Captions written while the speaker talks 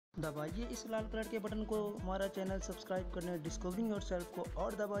दबाइए इस लाल कलर के बटन को हमारा चैनल सब्सक्राइब करने, डिस्कवरिंग योरसेल्फ को,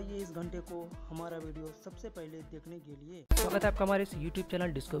 और दबाइए इस घंटे को हमारा वीडियो सबसे पहले देखने के लिए। स्वागत है आपका हमारे इस यूट्यूब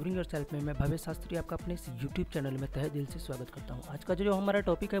चैनल डिस्कवरिंग योरसेल्फ में। मैं भव्य शास्त्री आपका अपने इस यूट्यूब चैनल में तहे दिल से स्वागत करता हूं। आज का जो हमारा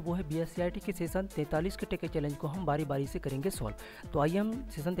टॉपिक है वो है BS-CIT के सेशन 43 के टेके चैलेंज को हम बारी बारी से करेंगे सॉल्व। तो आइए हम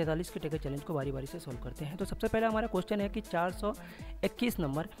सेशन 43 के टेके चैलेंज को बारी बारी से सॉल्व करते हैं। तो सबसे पहले हमारा क्वेश्चन है कि 421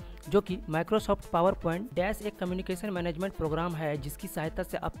 नंबर, जो कि माइक्रोसॉफ्ट पावर पॉइंट डैश एक कम्युनिकेशन मैनेजमेंट प्रोग्राम है जिसकी सहायता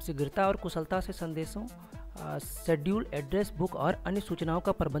से आप शीघ्रता और कुशलता से संदेशों, शेड्यूल, एड्रेस बुक और अन्य सूचनाओं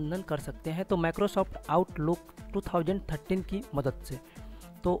का प्रबंधन कर सकते हैं। तो माइक्रोसॉफ्ट आउटलुक 2013 की मदद से।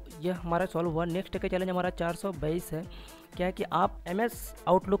 तो यह हमारा सॉल्व हुआ। नेक्स्ट के चैलेंज हमारा 422 है। क्या है कि आप MS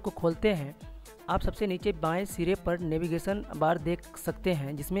आउटलुक को खोलते हैं, आप सबसे नीचे बाएं सिरे पर नेविगेशन बार देख सकते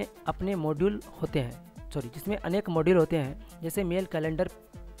हैं जिसमें अपने मॉड्यूल होते हैं, जिसमें अनेक मॉड्यूल होते हैं जैसे मेल, कैलेंडर,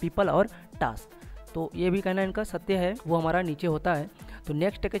 पीपल और टास्क। तो ये भी कहना इनका सत्य है, वो हमारा नीचे होता है। तो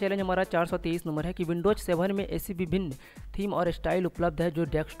नेक्स्ट के चैलेंज हमारा 423 नंबर है कि विंडोज 7 में ऐसी विभिन्न थीम और स्टाइल उपलब्ध है जो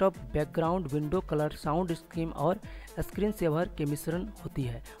desktop, background, window colour, sound screen और स्क्रीन सेवर के मिश्रण होती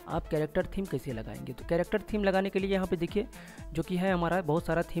है। आप कैरेक्टर थीम कैसे लगाएंगे? तो कैरेक्टर थीम लगाने के लिए यहाँ पे देखिए, जो कि है हमारा बहुत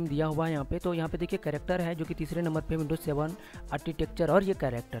सारा थीम दिया हुआ है यहाँ पे। तो यहाँ पे देखिए कैरेक्टर है जो कि तीसरे नंबर पे, विंडोज 7 आर्किटेक्चर और ये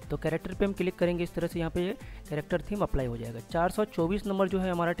कैरेक्टर। तो कैरेक्टर पे हम क्लिक करेंगे, इस तरह से यहाँ पे ये कैरेक्टर थीम अप्लाई हो जाएगा। 424 नंबर जो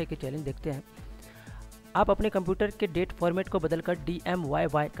है हमारा टेके चैलेंज, देखते हैं। आप अपने कंप्यूटर के डेट फॉर्मेट को बदलकर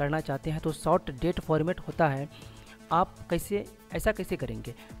DMYY करना चाहते हैं, तो शॉर्ट डेट फॉर्मेट होता है। आप ऐसा कैसे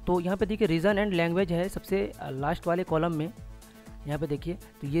करेंगे? तो यहाँ पे देखिए रीजन एंड लैंग्वेज है सबसे लास्ट वाले कॉलम में, यहाँ पे देखिए।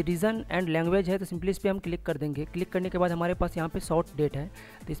 तो ये रीजन एंड लैंग्वेज है, तो सिंपली इस पर हम क्लिक कर देंगे। क्लिक करने के बाद हमारे पास यहाँ पे शॉर्ट डेट है,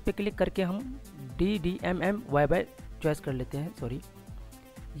 तो इस पर क्लिक करके हम DMMYY चॉइस कर लेते हैं।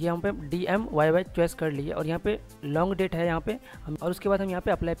 ये हम पे DMYY चॉइस कर लिए और यहाँ पे लॉन्ग डेट है यहाँ पे हम, और उसके बाद हम यहाँ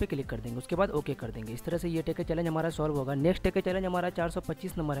पे अप्लाई पे क्लिक कर देंगे, उसके बाद ओके कर देंगे। इस तरह से ये टेके चैलेंज हमारा सॉल्व होगा। नेक्स्ट टेके चैलेंज हमारा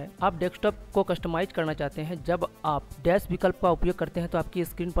 425 नंबर है। आप डेस्कटॉप को कस्टमाइज करना चाहते हैं। जब आप डैश विकल्प का उपयोग करते हैं तो आपकी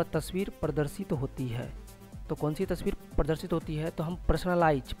स्क्रीन पर तस्वीर प्रदर्शित होती है। तो कौन सी तस्वीर प्रदर्शित होती है? तो हम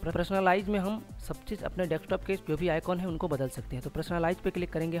पर्सनलाइज में हम सब चीज़ अपने डेस्कटॉप के जो भी आइकॉन है उनको बदल सकते हैं। तो पर्सनलाइज पे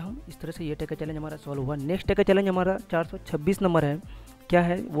क्लिक करेंगे हम। इस तरह से ये टेके चैलेंज हमारा सॉल्व हुआ। नेक्स्ट टेके चैलेंज हमारा 426 नंबर है। क्या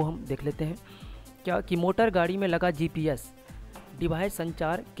है वो हम देख लेते हैं। क्या कि मोटर गाड़ी में लगा GPS डिवाइस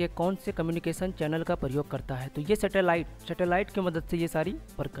संचार के कौन से कम्युनिकेशन चैनल का प्रयोग करता है? तो ये सैटेलाइट की मदद से ये सारी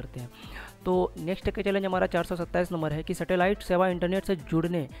वर्क करते हैं। तो नेक्स्ट के चैलेंज हमारा 427 नंबर है कि सैटेलाइट सेवा इंटरनेट से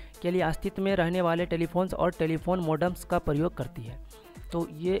जुड़ने के लिए अस्तित्व में रहने वाले टेलीफोन्स और टेलीफोन मॉडेम्स का प्रयोग करती है। तो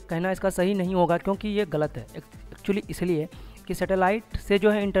ये कहना इसका सही नहीं होगा, क्योंकि ये गलत है एक्चुअली, इसलिए कि सैटेलाइट से जो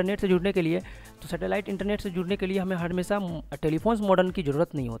है इंटरनेट से जुड़ने के लिए, तो सैटेलाइट इंटरनेट से जुड़ने के लिए हमें हमेशा टेलीफोन्स मॉडर्न की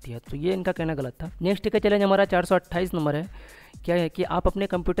ज़रूरत नहीं होती है। तो ये इनका कहना गलत था। नेक्स्ट का चैलेंज हमारा 428 नंबर है। क्या है कि आप अपने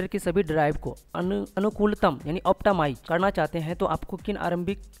कंप्यूटर की सभी ड्राइव को अनुकूलतम यानी ऑप्टिमाइज करना चाहते हैं, तो आपको किन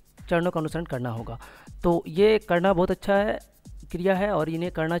आरंभिक चरणों का अनुसरण करना होगा? तो ये करना बहुत अच्छा है, क्रिया है, और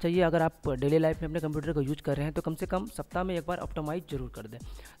इन्हें करना चाहिए। अगर आप डेली लाइफ में अपने कंप्यूटर को यूज कर रहे हैं तो कम से कम सप्ताह में एक बार ऑप्टिमाइज जरूर कर दें।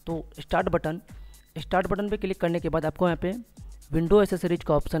 तो स्टार्ट बटन पे क्लिक करने के बाद आपको यहाँ पे विंडो एसेसरीज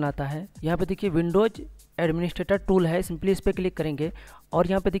का ऑप्शन आता है। यहाँ पे देखिए विंडोज एडमिनिस्ट्रेटर टूल है, सिंपली इस पर क्लिक करेंगे और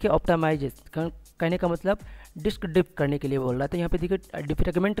यहाँ पे देखिए ऑप्टिमाइज, कहने का मतलब डिस्क डिप करने के लिए बोल रहा था। यहाँ पे देखिए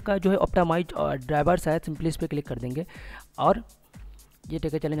डिफ्रेगमेंट का जो है ऑप्टिमाइज ड्राइवर्स है, सिंपली इस पर क्लिक कर देंगे और ये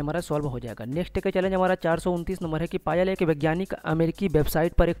टेके चैलेंज हमारा सॉल्व हो जाएगा। नेक्स्ट टेके चैलेंज हमारा 429 नंबर है कि पायल एक वैज्ञानिक अमेरिकी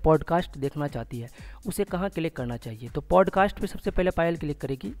वेबसाइट पर एक पॉडकास्ट देखना चाहती है, उसे कहाँ क्लिक करना चाहिए? तो पॉडकास्ट पे सबसे पहले पायल क्लिक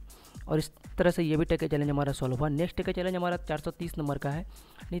करेगी और इस तरह से ये भी टेके चैलेंज हमारा सॉल्व हुआ। नेक्स्ट टेके चैलेंज हमारा 430 नंबर का है।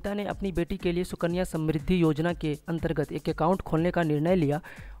 नीता ने अपनी बेटी के लिए सुकन्या समृद्धि योजना के अंतर्गत एक अकाउंट खोलने का निर्णय लिया।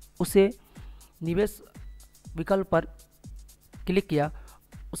 उसे निवेश विकल्प पर क्लिक किया,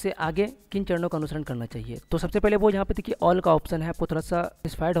 उसे आगे किन चरणों का अनुसरण करना चाहिए? तो सबसे पहले वो यहाँ पे देखिए ऑल का ऑप्शन है, आपको थोड़ा सा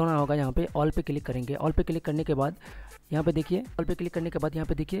सेटिस्फाइड होना होगा। यहाँ पे ऑल पे क्लिक करेंगे। ऑल पे क्लिक करने के बाद यहाँ पे देखिए यहाँ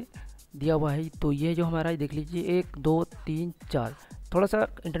पे देखिए दिया हुआ है। तो ये जो हमारा देख लीजिए 1 2 3 4, थोड़ा सा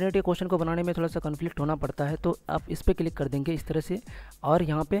इंटरनेट के क्वेश्चन को बनाने में थोड़ा सा कन्फ्लिक्ट होना पड़ता है, तो आप इस पर क्लिक कर देंगे इस तरह से। और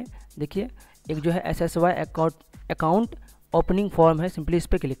यहाँ पे देखिए एक जो है SSY अकाउंट ओपनिंग फॉर्म है, सिंपली इस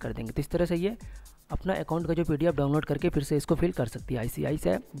पर क्लिक कर देंगे। तो इस तरह से ये अपना अकाउंट का जो PDF डाउनलोड करके फिर से इसको फिल कर सकती है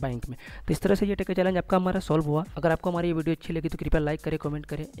ICICI बैंक में। तो इस तरह से ये टेके चैलेंज आपका हमारा सॉल्व हुआ। अगर आपको हमारी ये वीडियो अच्छी लगी तो कृपया लाइक करें, कमेंट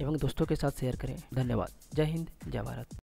करें एवं दोस्तों के साथ शेयर करें। धन्यवाद। जय हिंद, जय भारत।